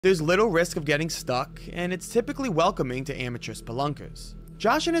There's little risk of getting stuck, and it's typically welcoming to amateur spelunkers.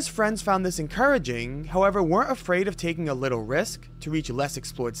 Josh and his friends found this encouraging, however weren't afraid of taking a little risk to reach less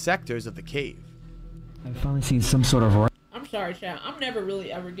explored sectors of the cave. I've finally seen some sort of... I'm sorry, chat. I'm never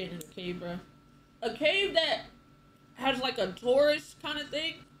really ever getting in a cave, bro. A cave that has like a tourist kind of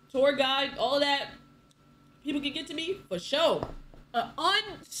thing, tour guide, all that. People can get to me for sure. An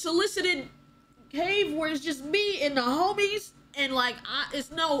unsolicited cave where it's just me and the homies, and like it's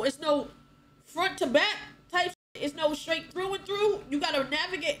no front to back type shit. It's no straight through and through. You gotta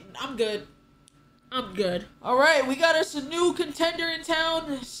navigate. I'm good. All right, we got us a new contender in town.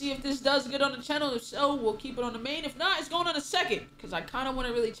 Let's see if this does good on the channel. If so, we'll keep it on the main. If not, it's going on a second because I kind of want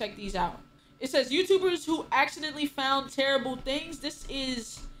to really check these out. It says YouTubers who accidentally found terrible things. This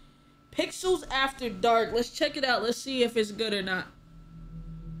is Pixels After Dark. Let's check it out. Let's see if it's good or not.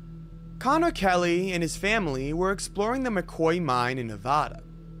 Connor Kelly and his family were exploring the McCoy mine in Nevada.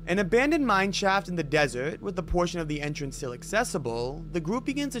 An abandoned mine shaft in the desert, with a portion of the entrance still accessible, the group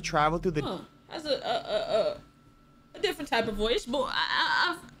begins to travel through the... Has a different type of voice, but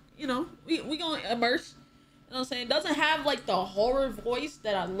you know, we gonna immerse. You know what I'm saying? Doesn't have like the horror voice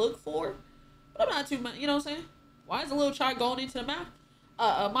that I look for, but I'm not too much. You know what I'm saying? Why is a little child going into the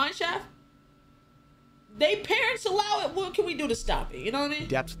mine shaft? They parents allow it. What can we do to stop it? You know what I mean?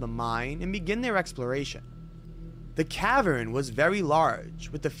 Depths of the mine and begin their exploration. The cavern was very large,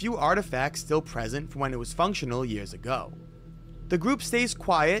 with a few artifacts still present from when it was functional years ago. The group stays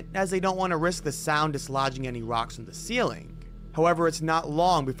quiet as they don't want to risk the sound dislodging any rocks from the ceiling. However, it's not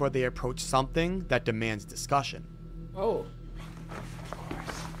long before they approach something that demands discussion. Oh.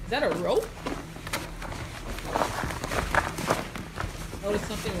 Is that a rope? Notice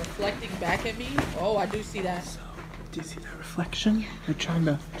something reflecting back at me? Oh, I do see that. So, do you see that reflection? They're trying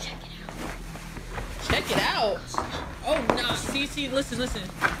to... Check it out? Oh, nah. See, listen.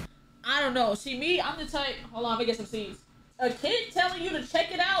 I don't know. See, me, I'm the type... Hold on, let me get some seeds. A kid telling you to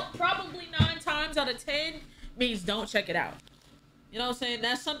check it out probably 9 times out of 10 means don't check it out. You know what I'm saying?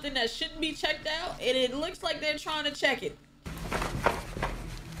 That's something that shouldn't be checked out, and it looks like they're trying to check it.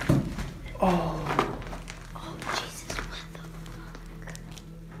 Oh. Oh, Jesus, what the fuck?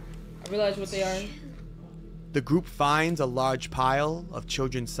 I realize what they are. The group finds a large pile of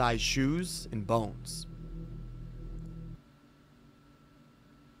children-sized shoes and bones.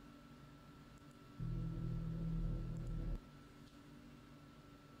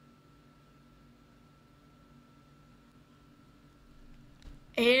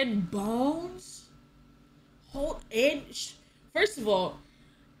 And bones? First of all,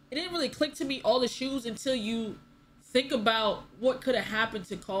 it didn't really click to me all the shoes until you think about what could have happened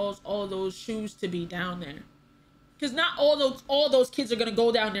to cause all those shoes to be down there. Because not all those kids are gonna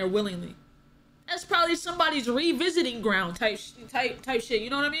go down there willingly. That's probably somebody's revisiting ground type shit. You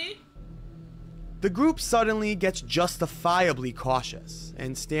know what I mean? The group suddenly gets justifiably cautious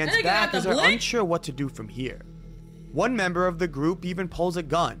and stands back as they're unsure what to do from here. One member of the group even pulls a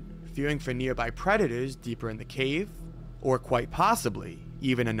gun, fearing for nearby predators deeper in the cave, or quite possibly,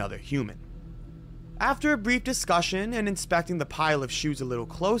 even another human. After a brief discussion and inspecting the pile of shoes a little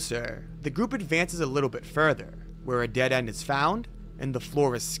closer, the group advances a little bit further, where a dead end is found, and the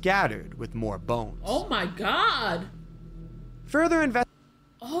floor is scattered with more bones. Oh my god!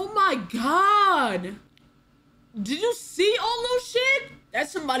 Oh my god! Did you see all those shit?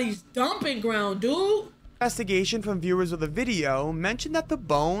 That's somebody's dumping ground, dude! Investigation from viewers of the video mentioned that the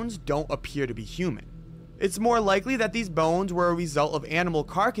bones don't appear to be human. It's more likely that these bones were a result of animal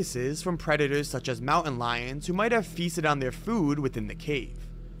carcasses from predators such as mountain lions who might have feasted on their food within the cave.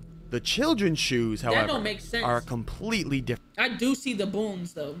 The children's shoes, however, don't make sense. are completely different. I do see the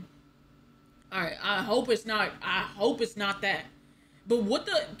bones though. Alright, I hope it's not that. But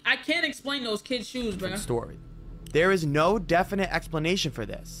I can't explain those kids' shoes, bro. Story. There is no definite explanation for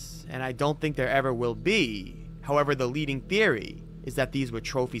this, and I don't think there ever will be. However, the leading theory is that these were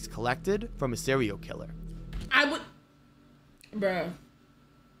trophies collected from a serial killer. Bruh.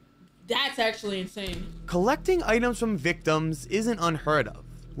 That's actually insane. Collecting items from victims isn't unheard of,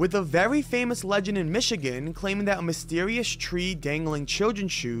 with a very famous legend in Michigan claiming that a mysterious tree dangling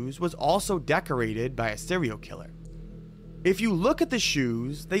children's shoes was also decorated by a serial killer. If you look at the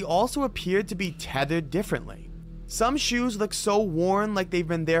shoes, they also appeared to be tethered differently. Some shoes look so worn like they've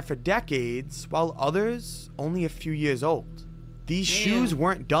been there for decades, while others only a few years old. These shoes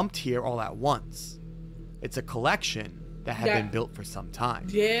weren't dumped here all at once. It's a collection that had been built for some time.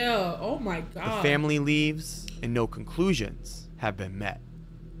 Yeah, oh my god. The family leaves, and no conclusions have been met.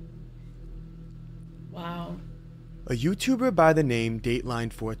 Wow. A YouTuber by the name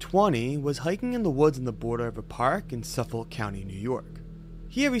Dateline420 was hiking in the woods on the border of a park in Suffolk County, New York.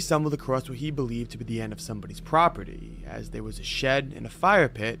 Here he stumbled across what he believed to be the end of somebody's property, as there was a shed and a fire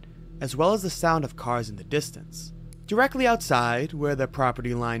pit, as well as the sound of cars in the distance. Directly outside, where the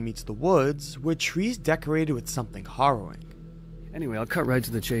property line meets the woods, were trees decorated with something harrowing. Anyway, I'll cut right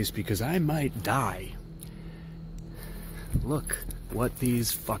to the chase because I might die. Look what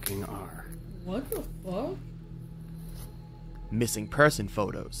these fucking are. What the fuck? Missing person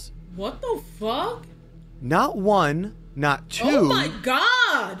photos. What the fuck? Not one, not two. Oh my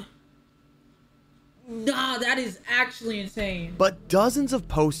god! Nah, that is actually insane. But dozens of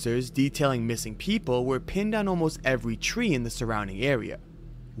posters detailing missing people were pinned on almost every tree in the surrounding area.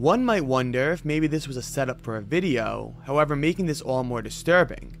 One might wonder if maybe this was a setup for a video, however, making this all more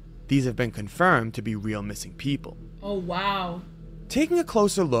disturbing. These have been confirmed to be real missing people. Oh wow. Taking a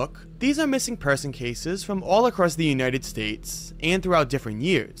closer look, these are missing person cases from all across the United States and throughout different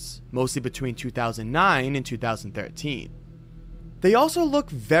years, mostly between 2009 and 2013. They also look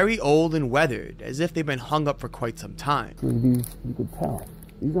very old and weathered, as if they've been hung up for quite some time. These, you could tell,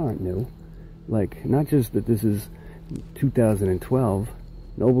 these aren't new. Like, not just that this is 2012,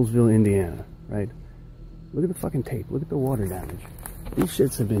 Noblesville, Indiana, right? Look at the fucking tape, look at the water damage. These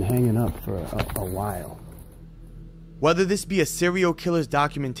shits have been hanging up for a while. Whether this be a serial killer's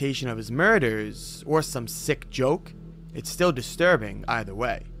documentation of his murders, or some sick joke, it's still disturbing either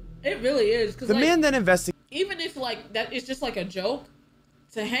way. It really is. Cause the man then investigated. Even if like that is just like a joke,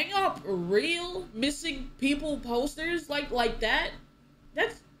 to hang up real missing people posters like that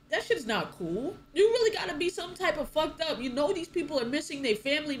shit's not cool. You really gotta be some type of fucked up. You know these people are missing, their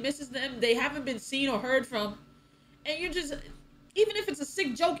family misses them, they haven't been seen or heard from, and you're just, even if it's a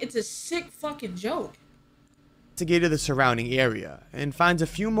sick joke, it's a sick fucking joke. Investigated the surrounding area and finds a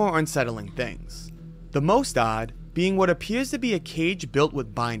few more unsettling things. The most odd being what appears to be a cage built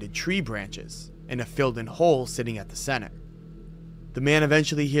with binded tree branches and a filled-in hole sitting at the center. The man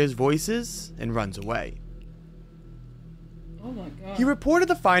eventually hears voices and runs away. Oh my god. He reported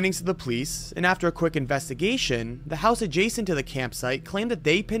the findings to the police, and after a quick investigation, the house adjacent to the campsite claimed that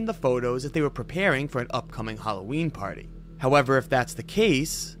they pinned the photos as they were preparing for an upcoming Halloween party. However, if that's the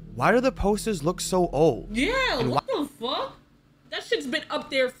case, why do the posters look so old? Yeah, and what the fuck? That shit's been up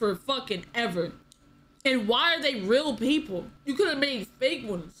there for fucking ever. And why are they real people? You could have made fake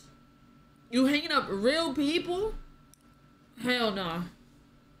ones. You hanging up real people? Hell nah.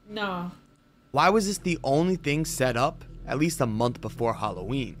 Nah. Why was this the only thing set up at least a month before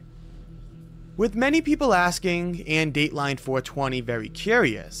Halloween? With many people asking, and Dateline 420 very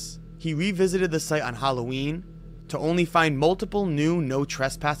curious, he revisited the site on Halloween to only find multiple new no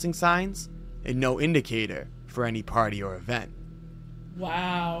trespassing signs and no indicator for any party or event.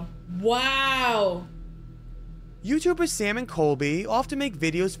 Wow. Wow. YouTubers Sam and Colby often make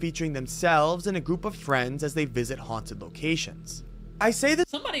videos featuring themselves and a group of friends as they visit haunted locations. I say this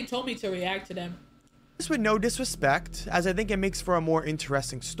Somebody told me to react to them. with no disrespect, as I think it makes for a more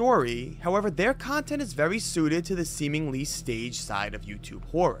interesting story. However, their content is very suited to the seemingly staged side of YouTube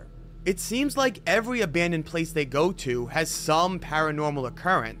horror. It seems like every abandoned place they go to has some paranormal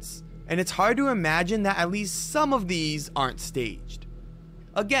occurrence, and it's hard to imagine that at least some of these aren't staged.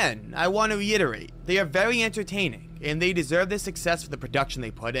 Again, I want to reiterate, they are very entertaining, and they deserve the success for the production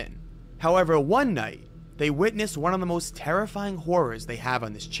they put in. However, one night, they witnessed one of the most terrifying horrors they have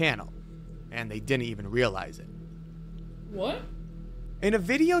on this channel, and they didn't even realize it. What? In a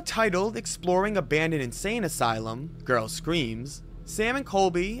video titled Exploring Abandoned Insane Asylum, Girl Screams, Sam and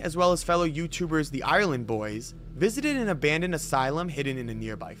Colby, as well as fellow YouTubers the Ireland Boys, visited an abandoned asylum hidden in a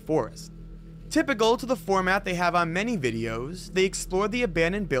nearby forest. Typical to the format they have on many videos, they explore the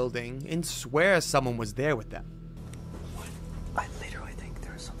abandoned building and swear someone was there with them. What? I literally think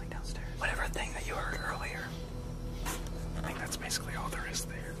there was something downstairs. Whatever thing that you heard earlier. I think that's basically all there is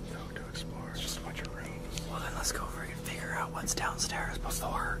there, though, to explore. It's just a bunch of rooms. Well, then let's go over and figure out what's downstairs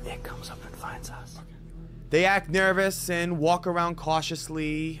before it comes up and finds us. Okay. They act nervous and walk around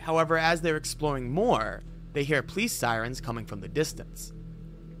cautiously. However, as they're exploring more, they hear police sirens coming from the distance.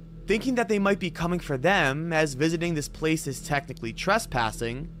 Thinking that they might be coming for them, as visiting this place is technically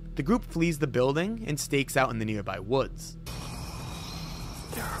trespassing, the group flees the building and stakes out in the nearby woods.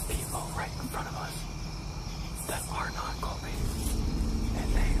 There are people right in front of us that are not Colby,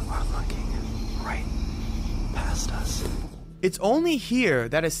 and they are looking right past us. It's only here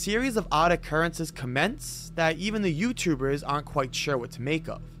that a series of odd occurrences commence that even the YouTubers aren't quite sure what to make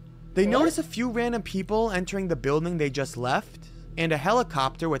of. They notice a few random people entering the building they just left, and a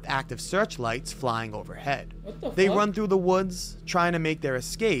helicopter with active searchlights flying overhead. They run through the woods, trying to make their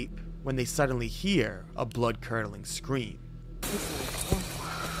escape, when they suddenly hear a blood-curdling scream.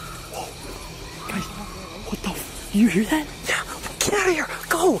 Guys, what the f- you hear that? Yeah, get out of here!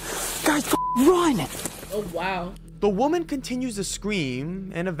 go! Guys, run! Oh, wow. The woman continues to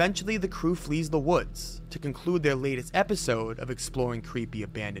scream, and eventually the crew flees the woods to conclude their latest episode of exploring creepy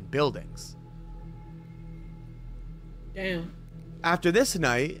abandoned buildings. Damn. After this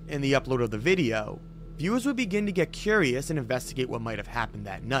night, and the upload of the video, viewers would begin to get curious and investigate what might have happened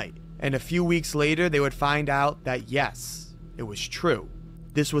that night. And a few weeks later, they would find out that yes, it was true.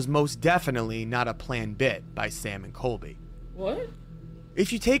 This was most definitely not a planned bit by Sam and Colby. What?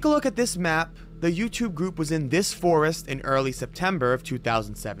 If you take a look at this map, the YouTube group was in this forest in early September of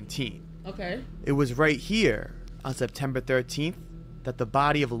 2017. Okay. It was right here, on September 13th, that the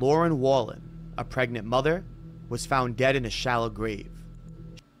body of Lauren Wallen, a pregnant mother, was found dead in a shallow grave.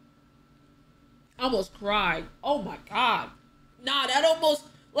 I almost cried. Oh my God. Nah, that almost,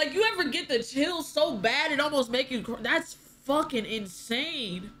 like, you ever get the chills so bad it almost make you cry? That's fucking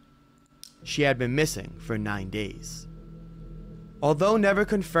insane. She had been missing for 9 days. Although never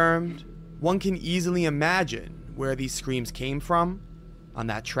confirmed, one can easily imagine where these screams came from on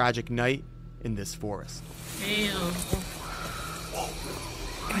that tragic night in this forest. Damn.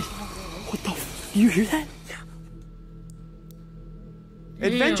 Guys, what the you hear that?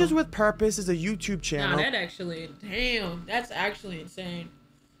 Adventures with Purpose is a YouTube channel Nah, that's actually insane.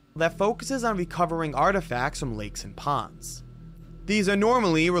 that focuses on recovering artifacts from lakes and ponds. These are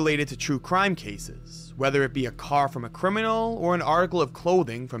normally related to true crime cases, whether it be a car from a criminal or an article of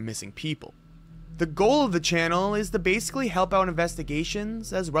clothing from missing people. The goal of the channel is to basically help out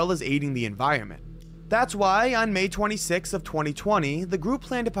investigations as well as aiding the environment. That's why on May 26th of 2020, the group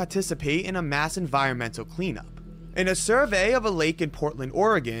planned to participate in a mass environmental cleanup. In a survey of a lake in Portland,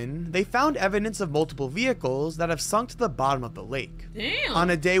 Oregon, they found evidence of multiple vehicles that have sunk to the bottom of the lake. Damn. On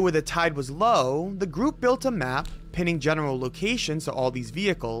a day where the tide was low, the group built a map, pinning general locations to all these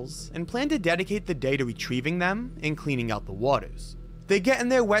vehicles, and planned to dedicate the day to retrieving them and cleaning out the waters. They get in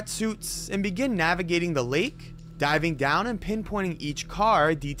their wetsuits and begin navigating the lake, diving down and pinpointing each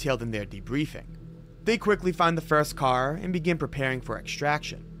car detailed in their debriefing. They quickly find the first car and begin preparing for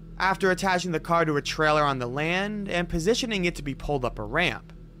extraction. After attaching the car to a trailer on the land and positioning it to be pulled up a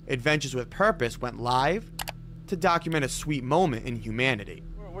ramp, Adventures with Purpose went live to document a sweet moment in humanity.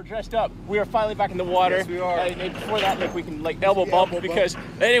 We're dressed up. We are finally back in the water. Yes, we are. And before that, like, we can like elbow bump because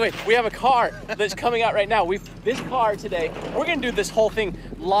anyway, we have a car that's coming out right now. This car today, we're gonna do this whole thing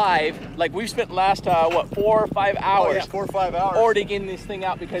live. Like, we've spent last 4 or 5 hours. Oh, yeah, 4 or 5 hours. Already getting this thing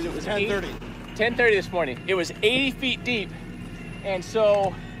out because it was 10:30. 10:30 this morning. It was 80 feet deep, and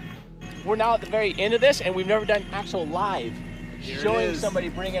so we're now at the very end of this, and we've never done actual live showing somebody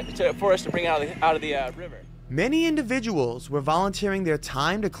bring it for us to bring out of the river. Many individuals were volunteering their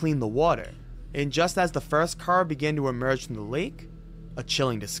time to clean the water, and just as the first car began to emerge from the lake, a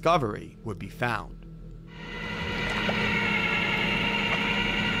chilling discovery would be found.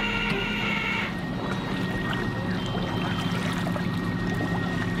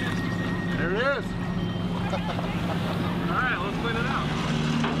 There it is. All right, let's clean it out.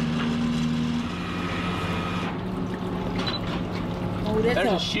 Oh, that's There's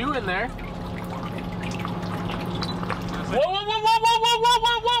a a shoe in there. Whoa, whoa, whoa, whoa, whoa, whoa,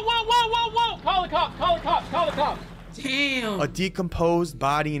 whoa, whoa, whoa, whoa, whoa, whoa! Call the cops, call the cops, call the cops. damn. A decomposed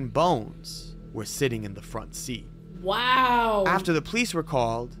body and bones were sitting in the front seat. Wow. After the police were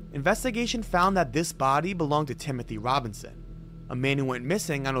called, investigation found that this body belonged to Timothy Robinson, a man who went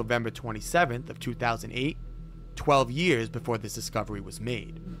missing on November 27th of 2008, 12 years before this discovery was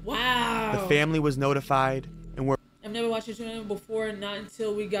made. Wow. The family was notified and were I've never watched your channel before, not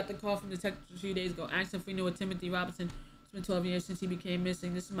until we got the call from the detective a few days ago. Asking if we knew what Timothy Robinson. It's been 12 years since he became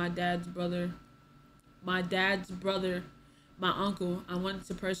missing. This is my dad's brother. My uncle. I wanted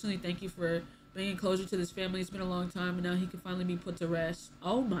to personally thank you for bringing closure to this family. It's been a long time, and now he can finally be put to rest.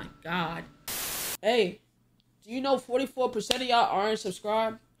 Oh my God. Hey, do you know 44% of y'all aren't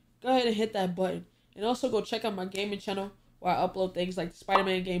subscribed? Go ahead and hit that button. And also go check out my gaming channel where I upload things like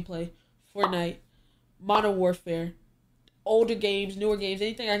Spider-Man gameplay, Fortnite, Modern Warfare, older games, newer games,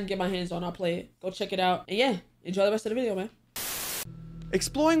 anything I can get my hands on, I'll play it. Go check it out. And yeah, enjoy the rest of the video, man.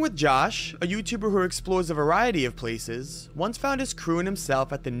 Exploring with Josh, a YouTuber who explores a variety of places, once found his crew and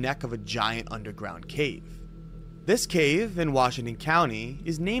himself at the neck of a giant underground cave. This cave, in Washington County,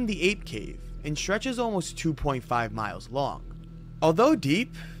 is named the Ape Cave and stretches almost 2.5 miles long. Although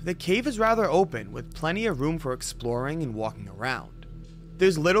deep, the cave is rather open with plenty of room for exploring and walking around.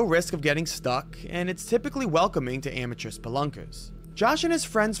 There's little risk of getting stuck, and it's typically welcoming to amateur spelunkers. Josh and his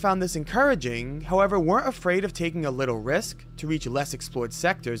friends found this encouraging, however weren't afraid of taking a little risk to reach less explored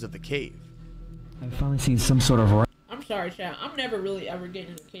sectors of the cave. I've finally seen some sort of... I'm sorry, chat. I'm never really ever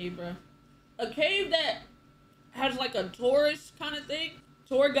getting in a cave, bro. A cave that has like a tourist kind of thing,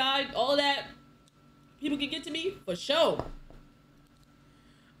 tour guide, all that, people can get to me for sure.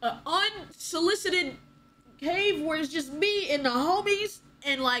 An unsolicited cave where it's just me and the homies,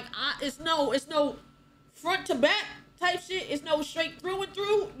 and like it's no front to back type shit. It's no straight through and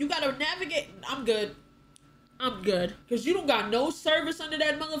through. You gotta navigate. I'm good. Cause you don't got no service under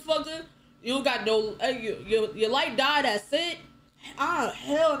that motherfucker. You don't got no your light died. That's it. Ah,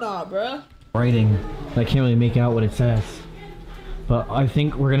 hell nah, bruh. Writing. I can't really make out what it says. But I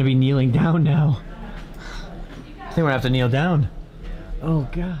think we're gonna be kneeling down now. I think we're gonna have to kneel down. Oh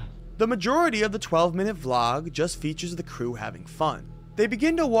god. The majority of the 12-minute vlog just features the crew having fun. They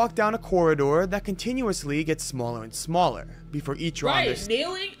begin to walk down a corridor that continuously gets smaller and smaller before each round. Right,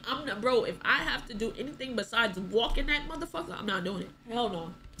 kneeling? I'm not, bro. If I have to do anything besides walking that motherfucker, I'm not doing it. Hell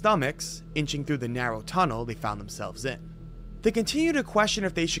no. Stomachs inching through the narrow tunnel they found themselves in. They continue to question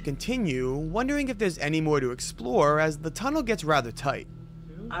if they should continue, wondering if there's any more to explore as the tunnel gets rather tight.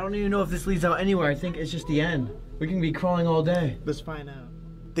 I don't even know if this leads out anywhere. I think it's just the end. We can be crawling all day. Let's find out.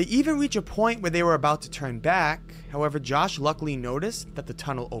 They even reach a point where they were about to turn back, however Josh luckily noticed that the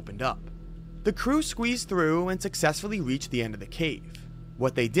tunnel opened up. The crew squeezed through and successfully reached the end of the cave.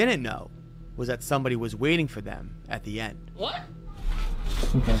 What they didn't know was that somebody was waiting for them at the end. What?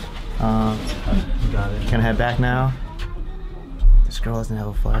 Okay. Got it. Can I head back now? This girl doesn't have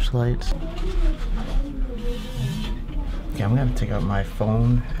a flashlight. Okay, I'm gonna take out my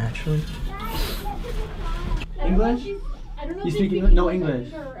phone, actually. English? You speak English? No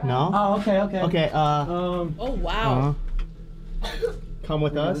English. No? Oh, okay, okay. Okay, Oh, wow. Come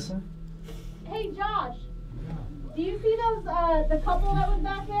with us. Hey, Josh. Do you see those, the couple that was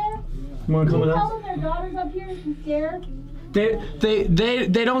back there? You wanna come with Tell us? them their daughter's up here and she's scared.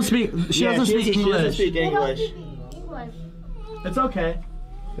 They don't speak. She doesn't speak English. She doesn't speak They don't English. speak English. It's okay.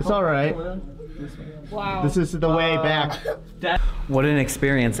 It's alright. Wow. This is the way back. What an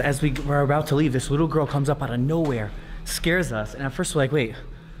experience. As we were about to leave, this little girl comes up out of nowhere, scares us, and at first we're like, wait,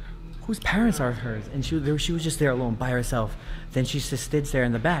 whose parents are hers? And she was just there alone by herself. Then she just stood there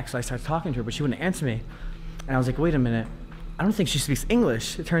in the back, so I started talking to her, but she wouldn't answer me. And I was like, wait a minute, I don't think she speaks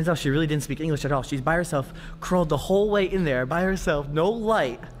English. It turns out she really didn't speak English at all. She's by herself, crawled the whole way in there by herself, no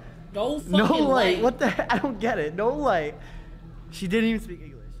light. No fucking No light. light. What the heck? I don't get it. No light. She didn't even speak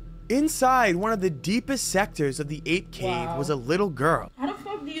English. Inside one of the deepest sectors of the ape cave was a little girl. How the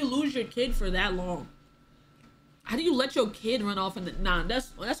fuck do you lose your kid for that long? How do you let your kid run off in the... Nah,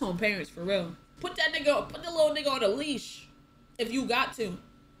 that's on parents for real. Put the little nigga on a leash if you got to.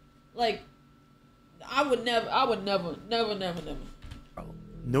 Like, I would never.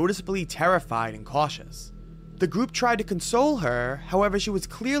 Noticeably terrified and cautious. The group tried to console her, however she was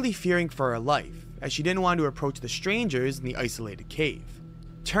clearly fearing for her life, as she didn't want to approach the strangers in the isolated cave.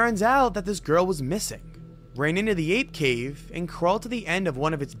 Turns out that this girl was missing, ran into the ape cave, and crawled to the end of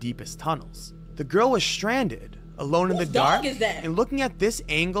one of its deepest tunnels. The girl was stranded, alone in the dark, and looking at this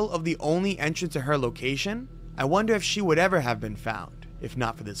angle of the only entrance to her location, I wonder if she would ever have been found, if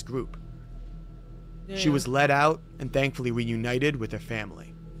not for this group. Yeah. She was let out and thankfully reunited with her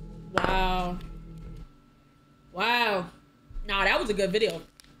family. Wow. Wow. Nah, that was a good video.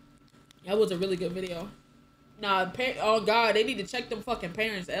 That was a really good video. Nah, oh god, they need to check them fucking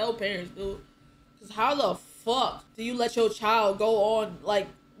parents, parents, dude. Cause how the fuck do you let your child go on, like,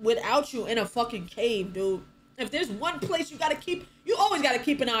 without you in a fucking cave, dude? If there's one place you always gotta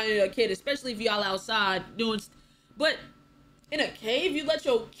keep an eye on your kid, especially if y'all outside doing, but in a cave, you let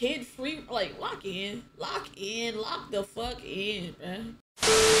your kid free, like, lock the fuck in,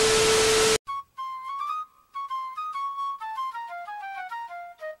 bruh.